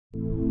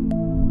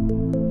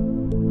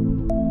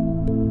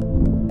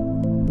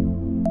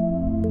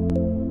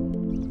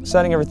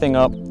Setting everything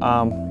up,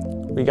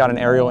 we got an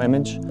aerial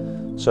image.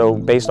 So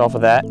based off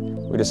of that,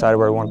 we decided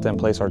where we wanted to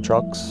emplace our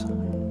trucks.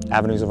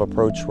 Avenues of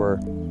approach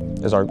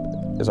is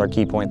our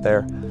key point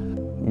there.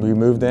 We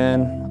moved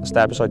in,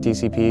 established our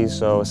TCPs,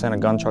 so sent a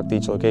gun truck to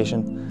each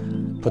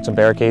location, put some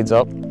barricades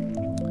up,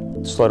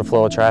 slow the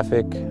flow of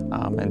traffic,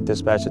 and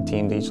dispatched a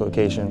team to each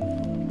location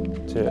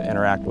to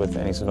interact with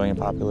any civilian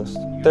populace.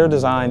 They're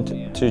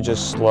designed to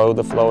just slow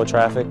the flow of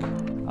traffic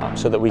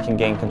so that we can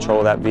gain control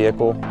of that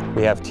vehicle.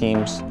 We have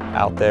teams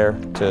out there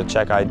to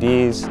check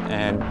IDs,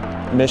 and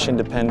mission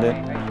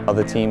dependent,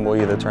 the team will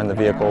either turn the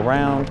vehicle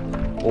around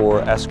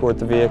or escort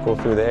the vehicle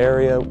through the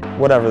area,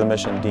 whatever the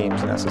mission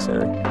deems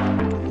necessary.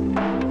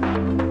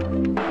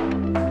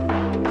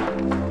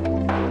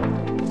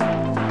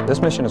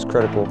 This mission is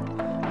critical.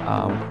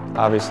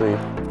 Obviously,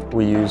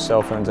 we use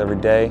cell phones every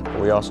day, but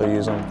we also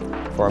use them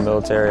for our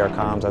military, our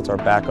comms, that's our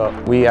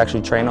backup. We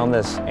actually train on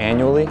this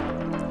annually,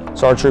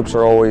 so our troops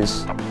are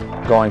always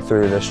going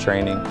through this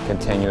training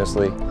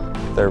continuously.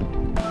 They're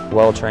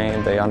well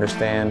trained, they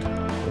understand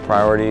the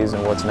priorities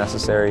and what's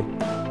necessary.